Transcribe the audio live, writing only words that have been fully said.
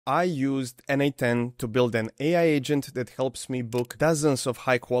I used n8n to build an AI agent that helps me book dozens of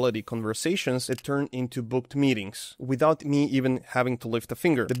high-quality conversations that turn into booked meetings without me even having to lift a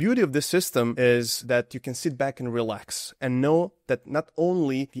finger. The beauty of this system is that you can sit back and relax and know that not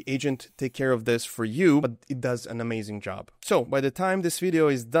only the agent take care of this for you, but it does an amazing job. So by the time this video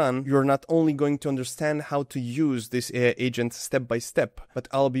is done, you're not only going to understand how to use this AI agent step by step, but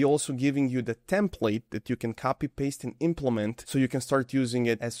I'll be also giving you the template that you can copy, paste, and implement so you can start using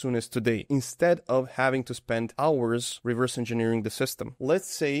it as soon as today, instead of having to spend hours reverse engineering the system.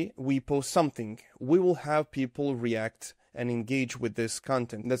 Let's say we post something. We will have people react and engage with this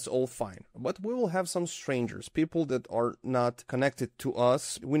content. That's all fine. But we will have some strangers, people that are not connected to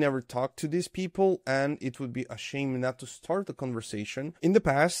us. We never talk to these people, and it would be a shame not to start a conversation. In the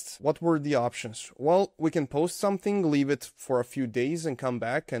past, what were the options? Well, we can post something, leave it for a few days, and come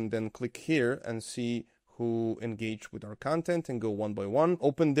back and then click here and see who engage with our content and go one by one,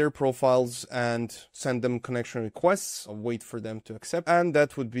 open their profiles and send them connection requests, wait for them to accept, and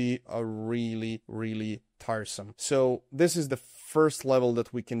that would be a really tiresome. So this is the first level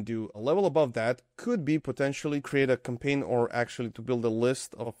that we can do. A level above that could be potentially create a campaign, or actually to build a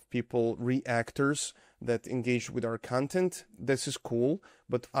list of people, reactors that engage with our content. This is cool,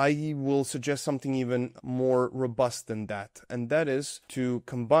 but I will suggest something even more robust than that. And that is to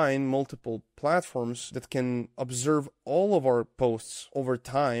combine multiple platforms that can observe all of our posts over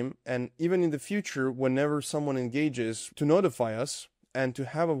time. And even in the future, whenever someone engages, to notify us, and to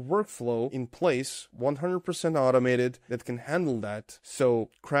have a workflow in place, 100% automated, that can handle that. So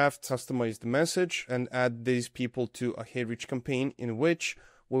craft customized message and add these people to a HeyReach campaign in which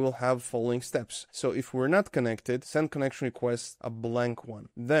we will have following steps. So if we're not connected, send connection request a blank one.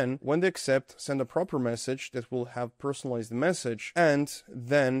 Then when they accept, send a proper message that will have personalized message, and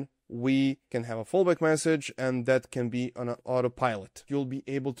then we can have a fallback message, and that can be on an autopilot. You'll be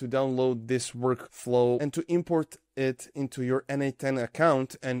able to download this workflow and to import it into your n8n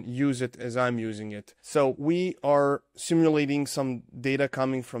account and use it as I'm using it. So we are simulating some data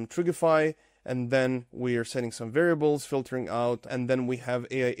coming from Trigify, and then we are setting some variables, filtering out, and then we have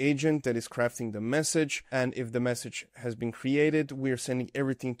AI agent that is crafting the message. And if the message has been created, we are sending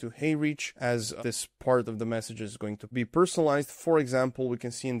everything to HeyReach, as this part of the message is going to be personalized. For example, we can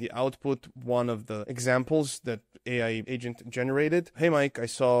see in the output one of the examples that AI agent generated. Hey Mike, I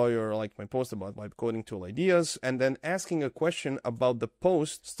saw your my post about vibe coding tool ideas, and then asking a question about the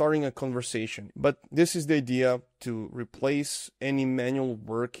post, starting a conversation. But this is the idea, to replace any manual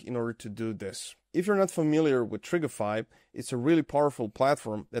work in order to do this. If you're not familiar with Trigify, it's a really powerful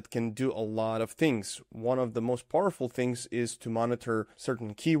platform that can do a lot of things. One of the most powerful things is to monitor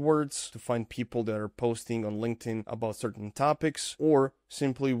certain keywords, to find people that are posting on LinkedIn about certain topics, or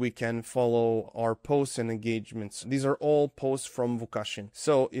simply we can follow our posts and engagements. These are all posts from Vukashin.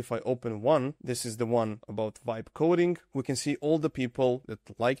 So if I open one, this is the one about vibe coding. We can see all the people that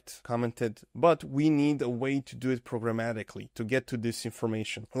liked, commented, but we need a way to do it programmatically to get to this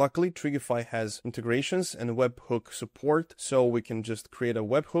information. Luckily, Trigify has integrations and webhook support, so we can just create a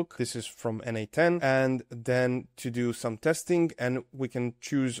webhook. This is from n8n, and then to do some testing, and we can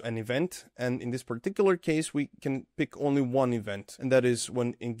choose an event. And in this particular case, we can pick only one event, and that is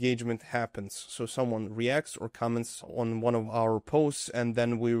when engagement happens. So someone reacts or comments on one of our posts, and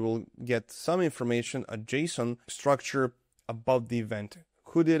then we will get some information, a JSON structure about the event.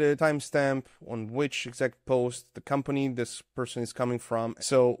 Who did it, timestamp, on which exact post, the company this person is coming from.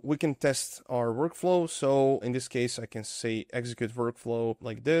 So we can test our workflow. So in this case, I can say execute workflow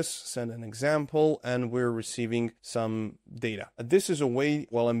like this, send an example, and we're receiving some data. This is a way,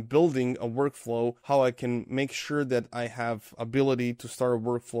 while I'm building a workflow, how I can make sure that I have ability to start a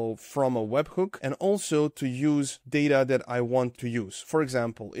workflow from a webhook, and also to use data that I want to use. For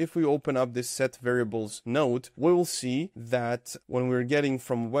example, if we open up this set variables node, we will see that when we're getting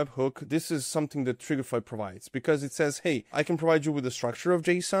from webhook, this is something that Trigify provides, because it says, hey, I can provide you with the structure of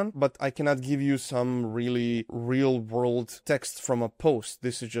JSON, but I cannot give you some really real world text from a post.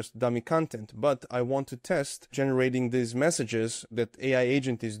 This is just dummy content, but I want to test generating these messages that AI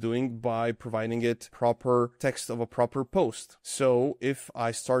agent is doing by providing it proper text of a proper post. So if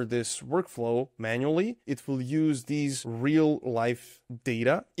I start this workflow manually, it will use these real life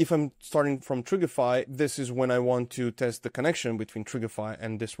data. If I'm starting from Trigify, this is when I want to test the connection between Trigify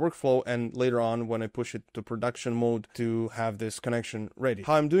and this workflow, and later on when I push it to production mode to have this connection ready.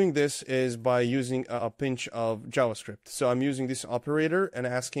 How I'm doing this is by using a pinch of JavaScript. So I'm using this operator and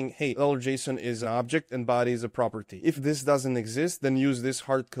asking, hey, $JSON is an object and body is a property. If this doesn't exist, then use this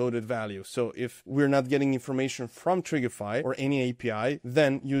hard-coded value. So if we're not getting information from Trigify or any API,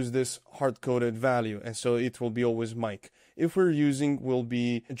 then use this hard-coded value, and so it will be always Mike. if we're using will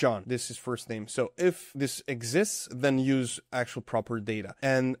be John. This is first name. So if this exists, then use actual proper data.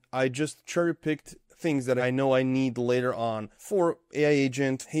 And I just cherry picked things that I know I need later on for AI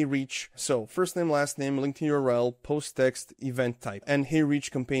agent, hey reach. So first name, last name, LinkedIn URL, post text, event type, and hey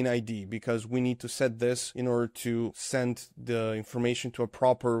reach campaign ID, because we need to set this in order to send the information to a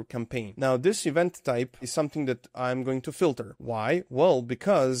proper campaign. Now this event type is something that I'm going to filter. Why? Well,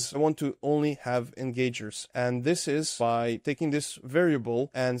 because I want to only have engagers, and this is by taking this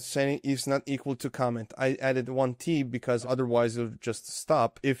variable and saying is not equal to comment. I added 1t because otherwise it'll just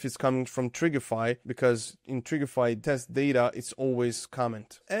stop if it's coming from Trigify, because in Trigify test data, it's always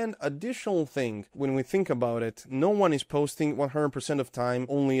comment. And additional thing, when we think about it, no one is posting 100% of time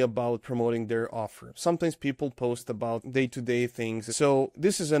only about promoting their offer. Sometimes people post about day-to-day things. So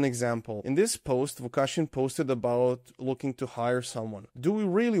this is an example. In this post, Vukashin posted about looking to hire someone. Do we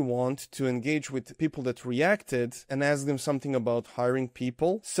really want to engage with people that reacted and ask them something about hiring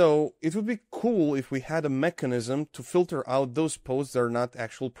people? So it would be cool if we had a mechanism to filter out those posts that are not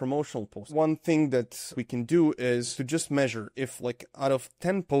actual promotional posts. One thing that we can do is to just measure if, like, out of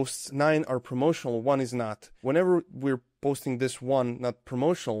 10 posts, 9 are promotional, 1 is not. Whenever we're posting this one not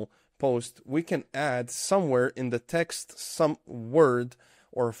promotional post, we can add somewhere in the text some word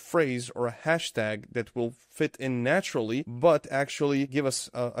or a phrase or a hashtag that will fit in naturally, but actually give us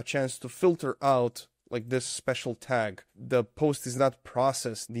a chance to filter out like this special tag. The post is not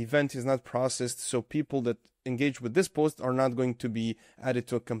processed, the event is not processed, so people that engage with this post are not going to be added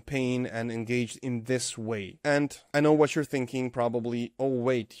to a campaign and engaged in this way. And I know what you're thinking probably, oh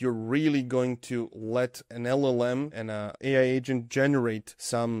wait, you're really going to let an LLM and an AI agent generate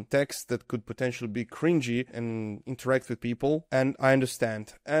some text that could potentially be cringy and interact with people, and I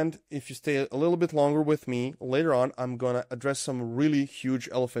understand. And if you stay a little bit longer with me, later on I'm gonna address some really huge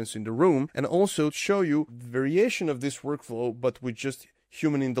elephants in the room and also show you variation of this workflow, but with just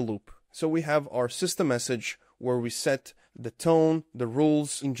human in the loop. So we have our system message where we set the tone, the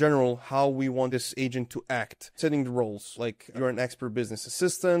rules, in general, how we want this agent to act. Setting the roles, like you're an expert business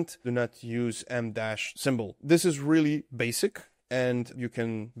assistant, do not use M- symbol. This is really basic, and you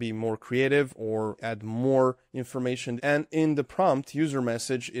can be more creative or add more information. And in the prompt, user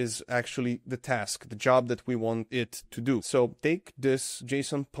message is actually the task, the job that we want it to do. So take this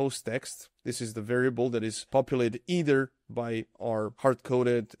JSON post text. This is the variable that is populated either by our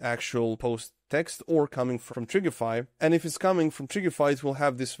hard-coded actual post text or coming from Trigify. And if it's coming from Trigify, it will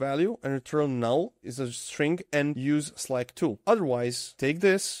have this value and return null is a string and use Slack tool. Otherwise, take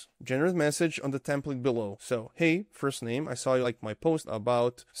this, generate message on the template below. So, hey, first name, I saw you like my post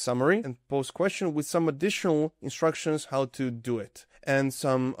about summary, and post question with some additional instructions how to do it. And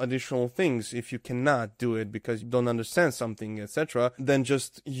some additional things. If you cannot do it because you don't understand something, etc., then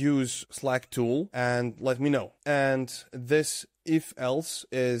just use Slack tool and let me know. And this if else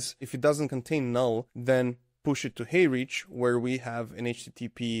is if it doesn't contain null, then push it to HeyReach, where we have an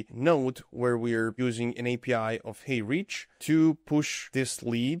HTTP node where we're using an API of HeyReach to push this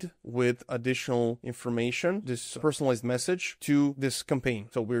lead with additional information, this personalized message to this campaign.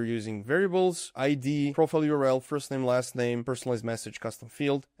 So we're using variables, ID, profile URL, first name, last name, personalized message, custom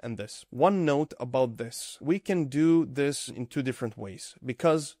field, and this. One note about this. We can do this in 2 different ways.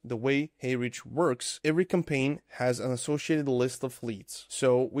 Because the way HeyReach works, every campaign has an associated list of leads.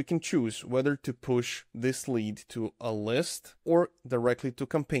 So we can choose whether to push this lead to a list or directly to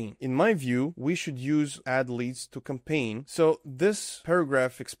campaign. In my view, we should use add leads to campaign. So this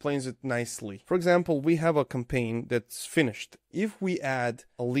paragraph explains it nicely. For example, we have a campaign that's finished. If we add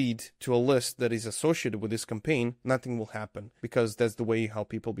a lead to a list that is associated with this campaign, nothing will happen because that's the way how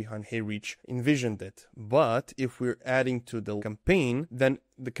people behind HeyReach envisioned it. But if we're adding to the campaign, then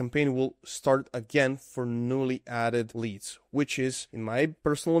the campaign will start again for newly added leads, which is, in my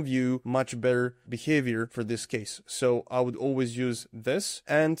personal view, much better behavior for this case. So I would always use this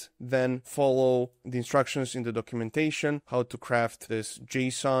and then follow the instructions in the documentation, how to craft this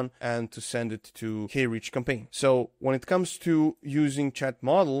JSON and to send it to HeyReach campaign. So when it comes to using chat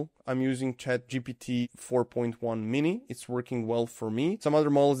model, I'm using ChatGPT 4.1 mini. It's working well for me. Some other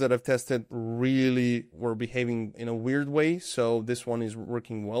models that I've tested really were behaving in a weird way, so this one is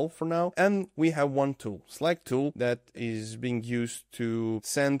working well for now. And we have one tool, Slack tool, that is being used to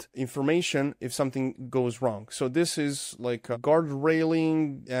send information if something goes wrong. So this is like a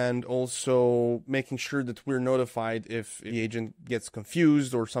guardrailing and also making sure that we're notified if the agent gets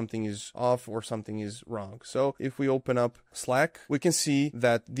confused or something is off or something is wrong. So if we open up Slack Slack, we can see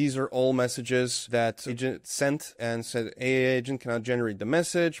that these are all messages that agent sent and said AI agent cannot generate the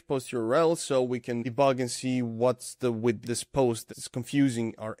message, post URL, so we can debug and see what's with this post that's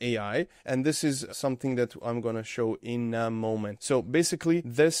confusing our AI. And this is something that I'm going to show in a moment. So basically,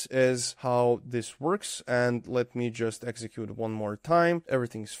 this is how this works. And let me just execute one more time.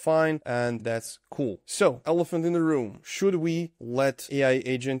 Everything's fine. And that's cool. So elephant in the room. Should we let AI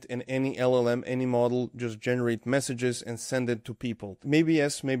agent and any LLM, any model just generate messages and send it to people? Maybe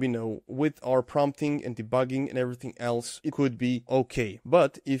yes, maybe no. With our prompting and debugging and everything else, it could be okay.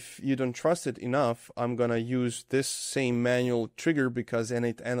 But if you don't trust it enough, I'm gonna use this same manual trigger because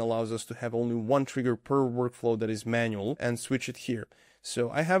n8n allows us to have only one trigger per workflow that is manual and switch it here.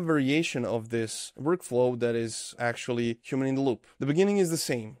 So I have variation of this workflow that is actually human in the loop. The beginning is the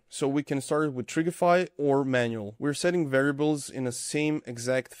same. So we can start with Trigify or manual. We're setting variables in the same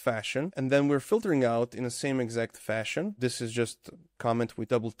exact fashion, and then we're filtering out in the same exact fashion. This is just comment with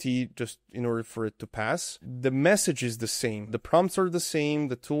double T just in order for it to pass. The message is the same. The prompts are the same.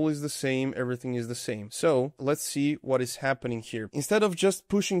 The tool is the same. Everything is the same. So let's see what is happening here. Instead of just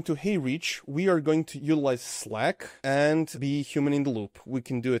pushing to Hey Reach, we are going to utilize Slack and be human in the loop. We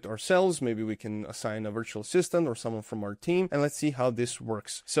can do it ourselves. Maybe we can assign a virtual assistant or someone from our team, and let's see how this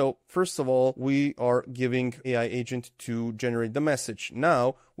works. So first of all, we are giving AI agent to generate the message.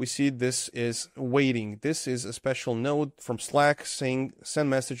 Now we see this is waiting. This is a special node from Slack saying send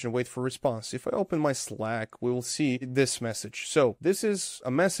message and wait for response. If I open my Slack, we will see this message. So this is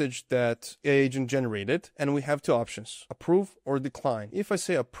a message that AI agent generated, and we have two options, approve or decline. If I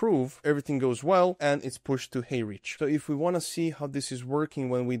say approve, everything goes well and it's pushed to Hey Reach. So if we want to see how this is working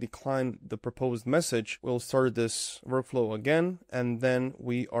when we decline the proposed message, we'll start this workflow again, and then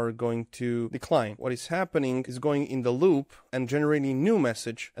we are going to decline. What is happening is going in the loop and generating new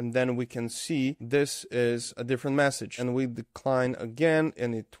message, and then we can see this is a different message, and we decline again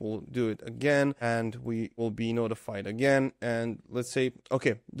and it will do it again, and we will be notified again. And let's say,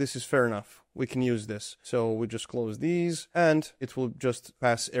 okay, this is fair enough. We can use this. So we just close these and it will just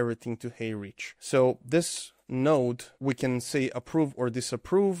pass everything to Hey Reach. So this node, we can say approve or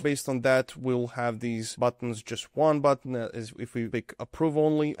disapprove. Based on that, we'll have these buttons, just one button is if we pick approve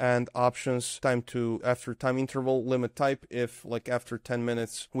only, and options, after time interval, limit type. If like after 10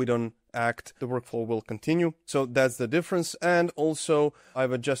 minutes we don't act, the workflow will continue. So that's the difference. And also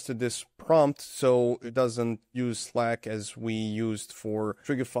I've adjusted this prompt so it doesn't use Slack as we used for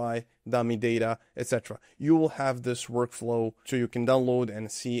Trigify, dummy data, etc. You will have this workflow so you can download and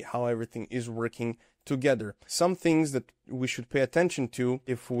see how everything is working together. Some things that we should pay attention to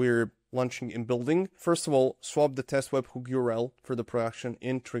if we're launching and building. First of all, swap the test webhook URL for the production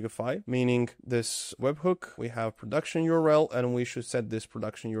in Trigify, meaning this webhook, we have production URL, and we should set this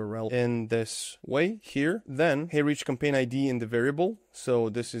production URL in this way here. Then Hey Reach campaign ID in the variable. So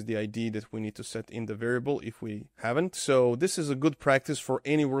this is the ID that we need to set in the variable if we haven't. So this is a good practice for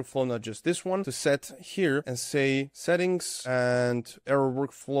any workflow, not just this one, to set here and say settings and error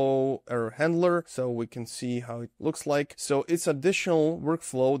workflow, error handler, so we can see how it looks like. So it's additional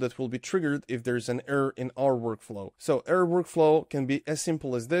workflow that will be triggered if there's an error in our workflow. So error workflow can be as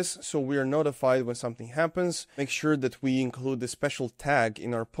simple as this. So we are notified when something happens. Make sure that we include the special tag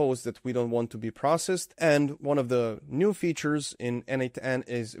in our post that we don't want to be processed. And one of the new features in n8n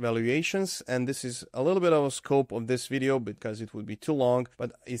is evaluations. And this is a little bit of a scope of this video because it would be too long,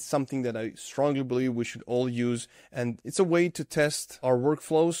 but it's something that I strongly believe we should all use. And it's a way to test our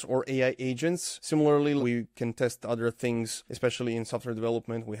workflows or AI agents. Similarly, we can test other things, especially in software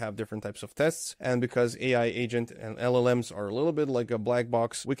development. We have different types of tests, and because AI agent and LLMs are a little bit like a black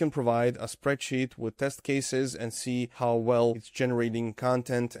box, we can provide a spreadsheet with test cases and see how well it's generating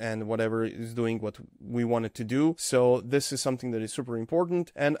content and whatever is doing what we want it to do. So this is something that is super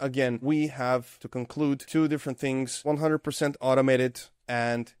important. And again, we have to conclude two different things: 100% automated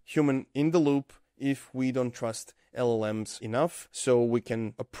and human in the loop if we don't trust LLMs enough, so we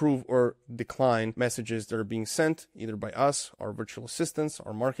can approve or decline messages that are being sent either by us, our virtual assistants,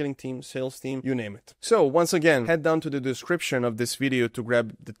 our marketing team, sales team, you name it. So once again, head down to the description of this video to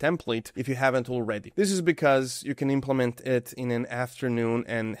grab the template if you haven't already. This is because you can implement it in an afternoon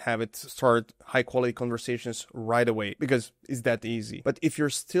and have it start high quality conversations right away, because it's that easy. But if you're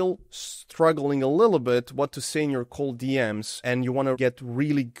still struggling a little bit what to say in your cold DMs and you want to get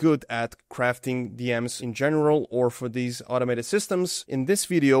really good at crafting DMs in general, or or for these automated systems. In this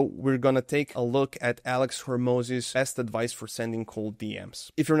video, we're gonna take a look at Alex Hormozzi's best advice for sending cold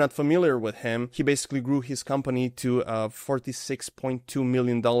DMs. If you're not familiar with him, he basically grew his company to a $46.2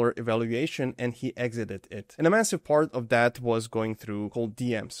 million evaluation and he exited it. And a massive part of that was going through cold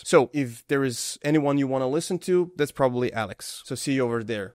DMs. So if there is anyone you want to listen to, that's probably Alex. So see you over there.